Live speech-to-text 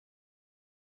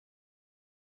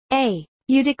A.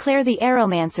 You declare the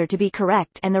Aeromancer to be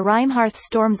correct and the Rhymehearth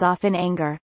storms off in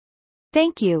anger.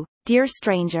 Thank you, dear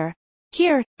stranger.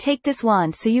 Here, take this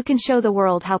wand so you can show the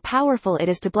world how powerful it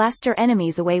is to blast your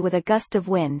enemies away with a gust of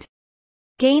wind.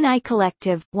 Gain I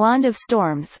Collective, Wand of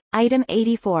Storms, Item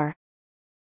 84.